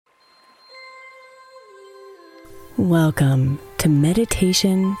Welcome to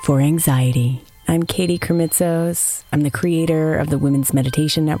Meditation for Anxiety. I'm Katie Kermitzos. I'm the creator of the Women's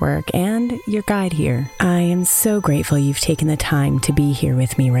Meditation Network and your guide here. I am so grateful you've taken the time to be here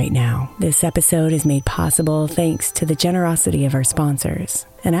with me right now. This episode is made possible thanks to the generosity of our sponsors.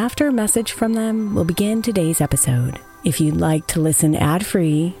 And after a message from them, we'll begin today's episode. If you'd like to listen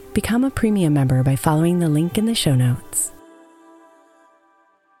ad-free, become a premium member by following the link in the show notes.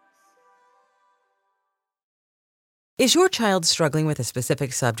 Is your child struggling with a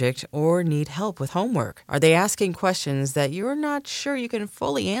specific subject or need help with homework? Are they asking questions that you're not sure you can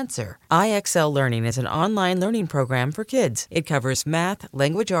fully answer? IXL Learning is an online learning program for kids. It covers math,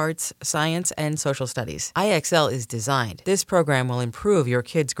 language arts, science, and social studies. IXL is designed. This program will improve your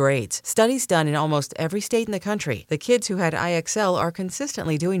kids' grades. Studies done in almost every state in the country. The kids who had IXL are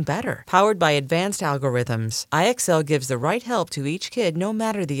consistently doing better. Powered by advanced algorithms, IXL gives the right help to each kid no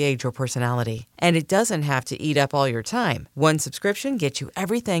matter the age or personality. And it doesn't have to eat up all your time. One subscription gets you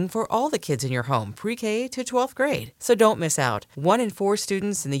everything for all the kids in your home, pre-K to 12th grade. So don't miss out. 1 in 4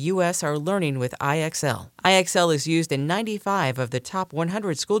 students in the U.S. are learning with IXL. IXL is used in 95 of the top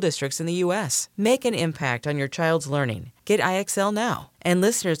 100 school districts in the U.S. Make an impact on your child's learning. Get IXL now. And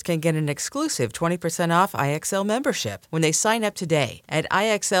listeners can get an exclusive 20% off IXL membership when they sign up today at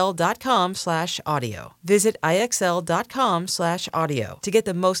IXL.com/audio. Visit IXL.com/audio to get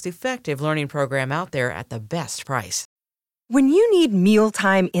the most effective learning program out there at the best price. When you need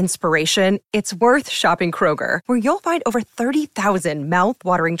mealtime inspiration, it's worth shopping Kroger, where you'll find over 30,000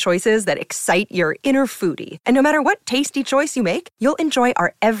 mouth-watering choices that excite your inner foodie. And no matter what tasty choice you make, you'll enjoy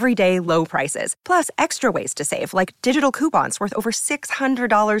our everyday low prices, plus extra ways to save, like digital coupons worth over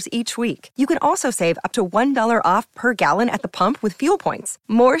 $600 each week. You can also save up to $1 off per gallon at the pump with fuel points.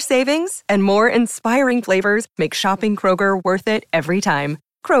 More savings and more inspiring flavors make shopping Kroger worth it every time.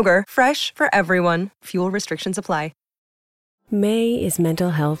 Kroger, fresh for everyone. Fuel restrictions apply. May is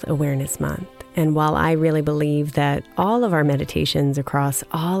Mental Health Awareness Month. And while I really believe that all of our meditations across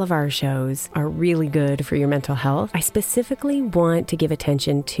all of our shows are really good for your mental health, I specifically want to give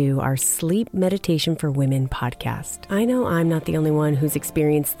attention to our Sleep Meditation for Women podcast. I know I'm not the only one who's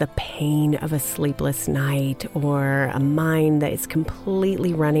experienced the pain of a sleepless night or a mind that is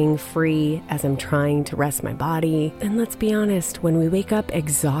completely running free as I'm trying to rest my body. And let's be honest, when we wake up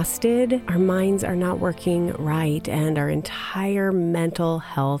exhausted, our minds are not working right and our entire mental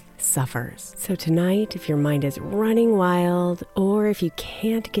health suffers. So tonight, if your mind is running wild or if you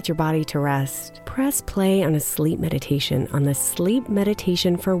can't get your body to rest, press play on a sleep meditation on the Sleep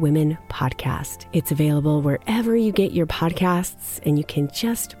Meditation for Women podcast. It's available wherever you get your podcasts, and you can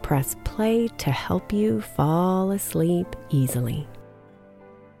just press play to help you fall asleep easily.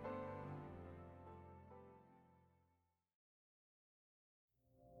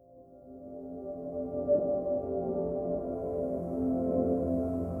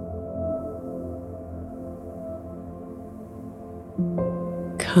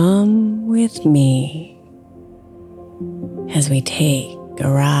 Come with me as we take a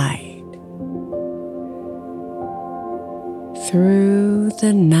ride through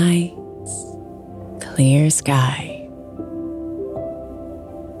the night's clear sky.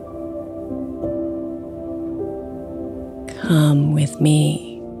 Come with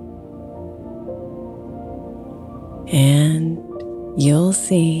me and you'll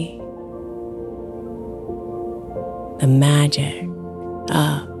see the magic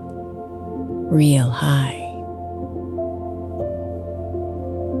up real high.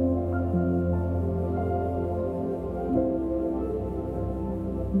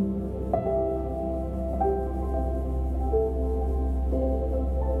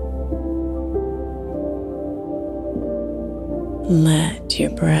 Let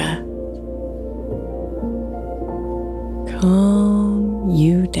your breath calm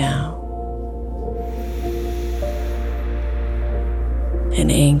you down and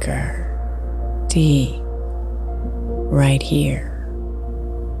anchor deep right here.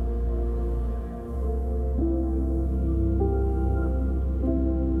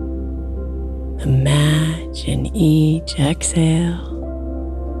 Imagine each exhale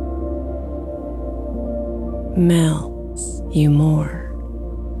melts you more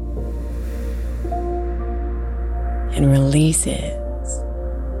and releases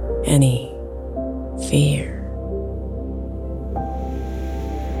any fear.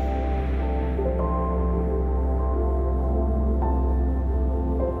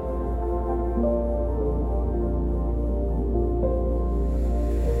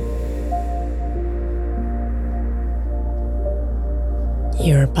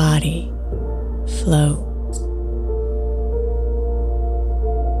 Your body floats,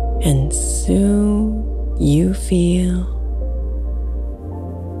 and soon you feel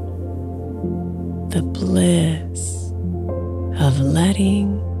the bliss of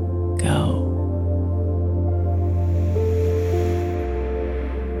letting go.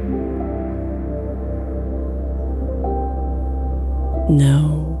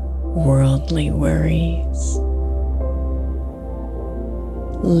 No worldly worries.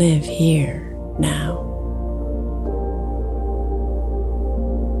 Live here now.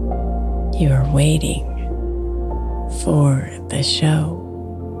 You're waiting for the show.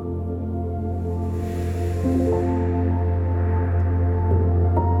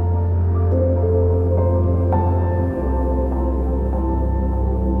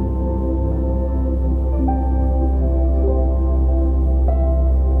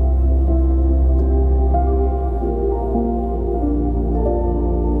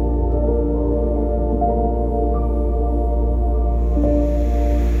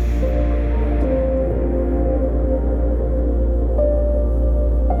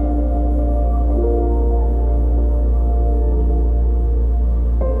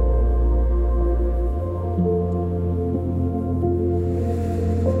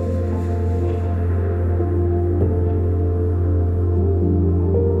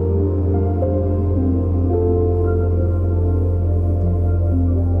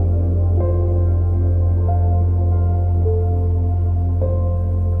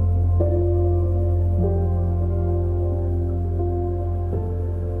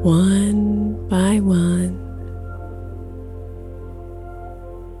 One by one,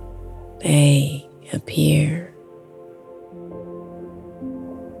 they appear.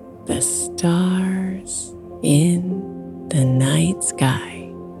 The stars in the night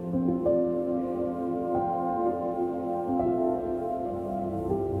sky.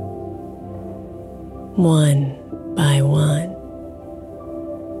 One by one,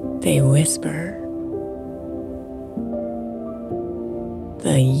 they whisper.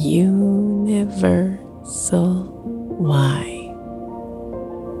 The universal why.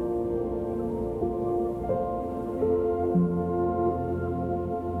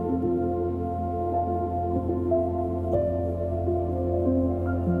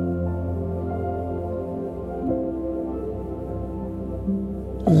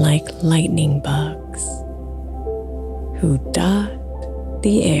 Like lightning bugs who dot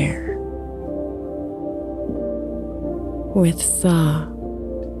the air with soft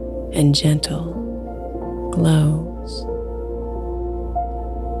and gentle glows.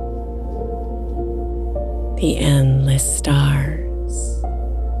 The endless stars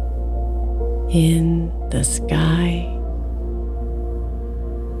in the sky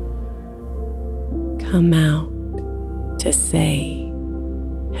come out to say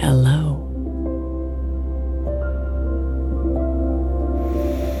hello.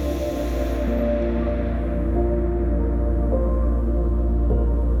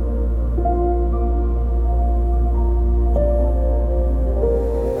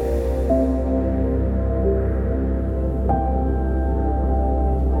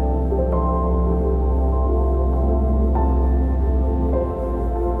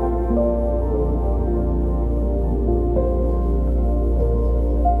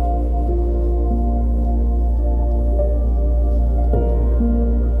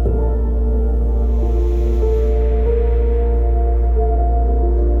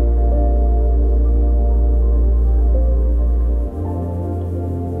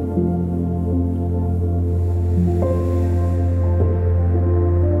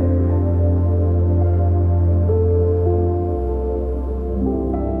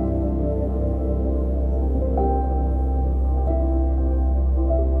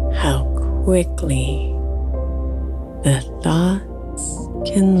 Quickly, the thoughts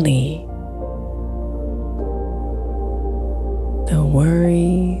can leave. The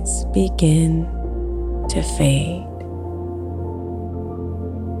worries begin to fade.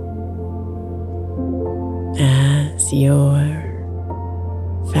 As your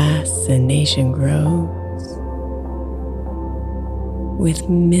fascination grows with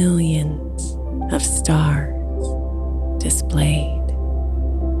millions of stars displayed.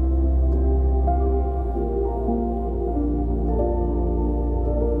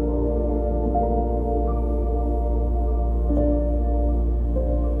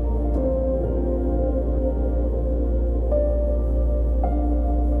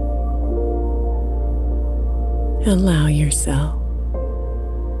 Allow yourself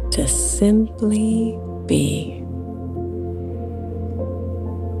to simply be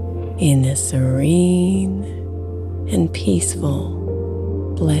in a serene and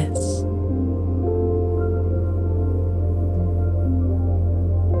peaceful bliss.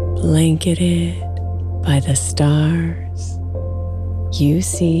 Blanketed by the stars, you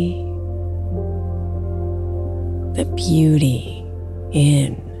see the beauty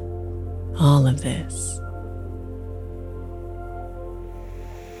in all of this.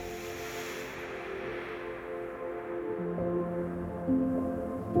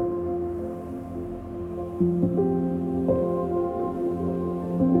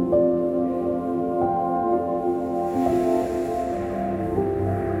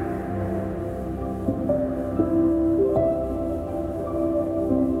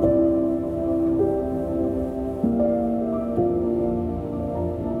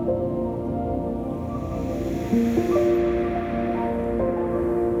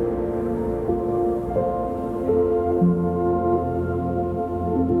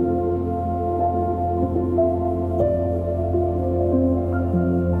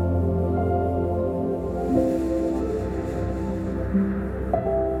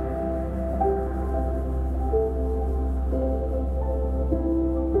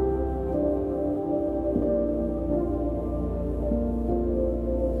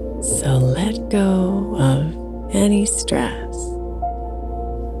 So let go of any stress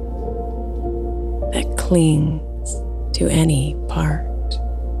that clings to any part.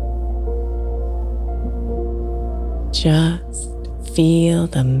 Just feel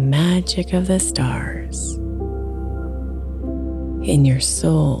the magic of the stars in your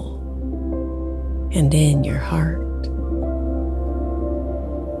soul and in your heart.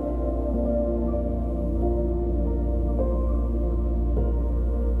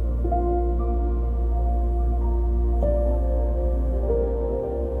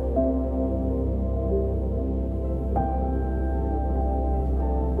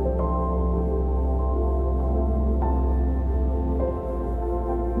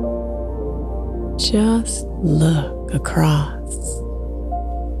 Just look across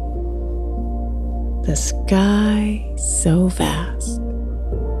the sky so vast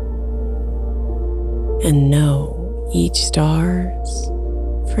and know each star's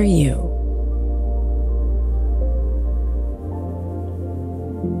for you.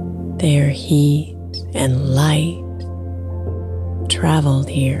 Their heat and light traveled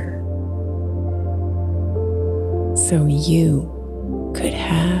here so you could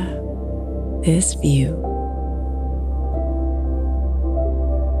have this view.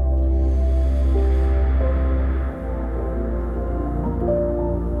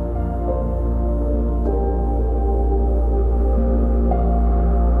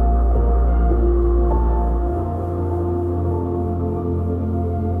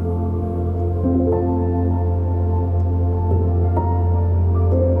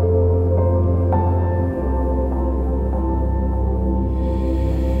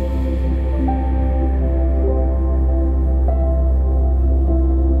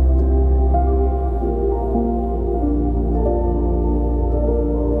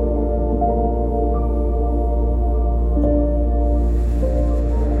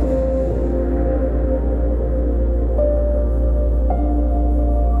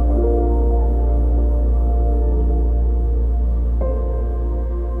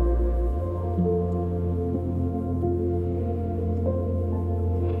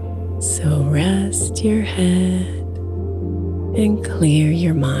 So rest your head and clear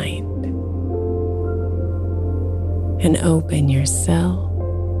your mind and open yourself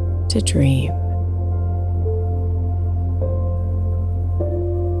to dream.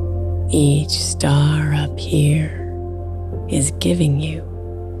 Each star up here is giving you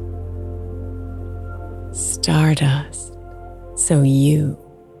stardust so you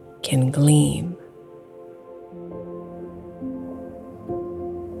can gleam.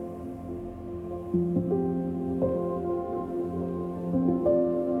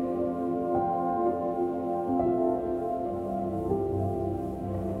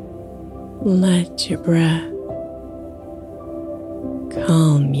 Let your breath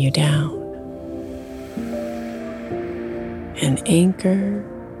calm you down and anchor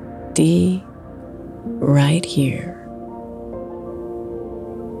deep right here.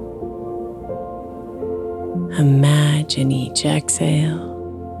 Imagine each exhale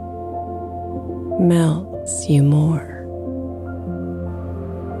melts you more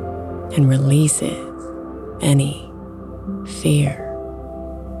and releases any fear.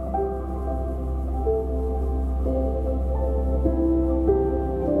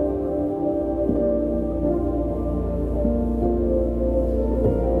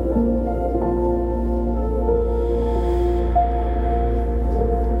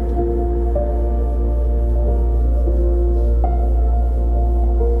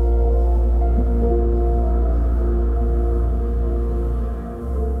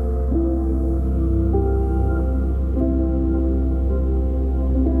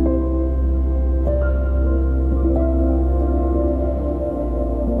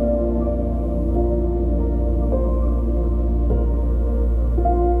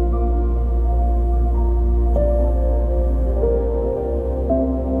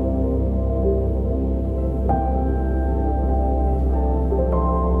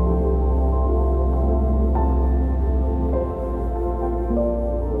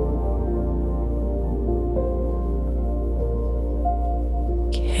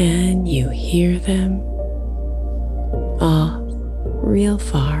 Can you hear them off real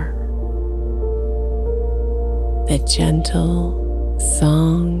far? The gentle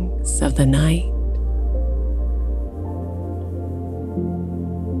songs of the night.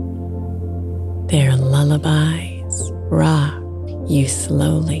 Their lullabies rock you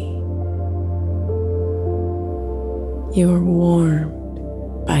slowly. You're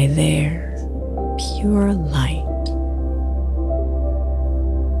warmed by their pure light.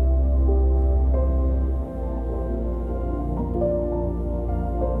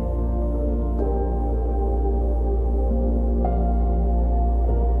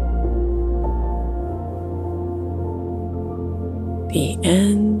 The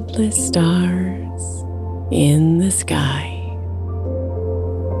endless stars in the sky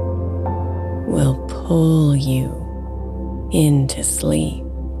will pull you into sleep.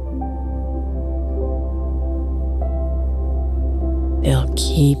 They'll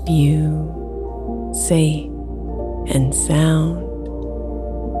keep you safe and sound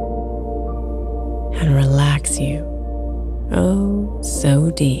and relax you oh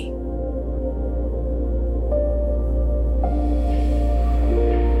so deep.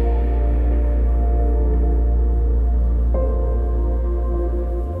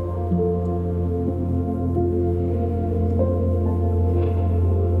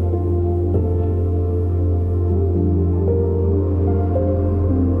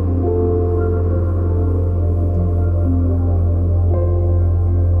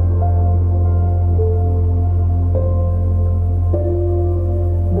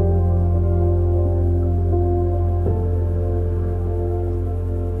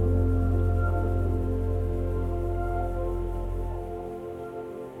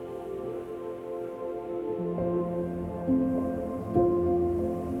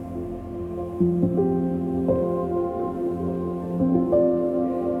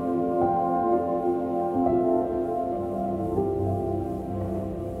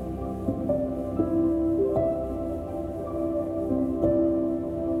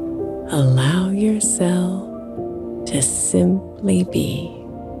 Allow yourself to simply be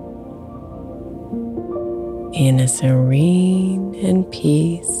in a serene and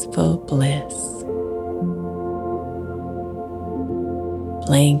peaceful bliss,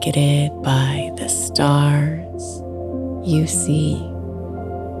 blanketed by the stars you see,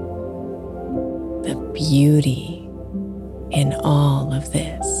 the beauty in all of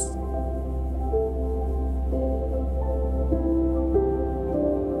this.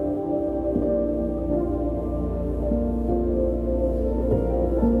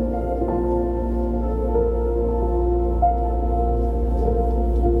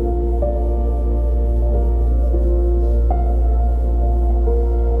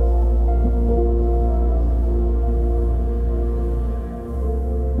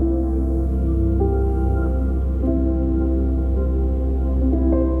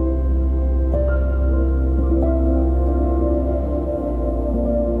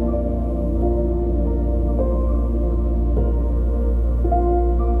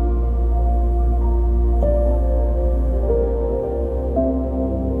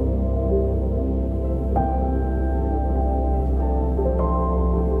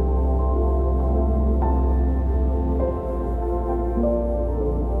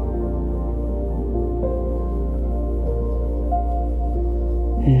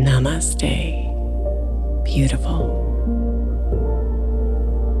 Namaste, beautiful.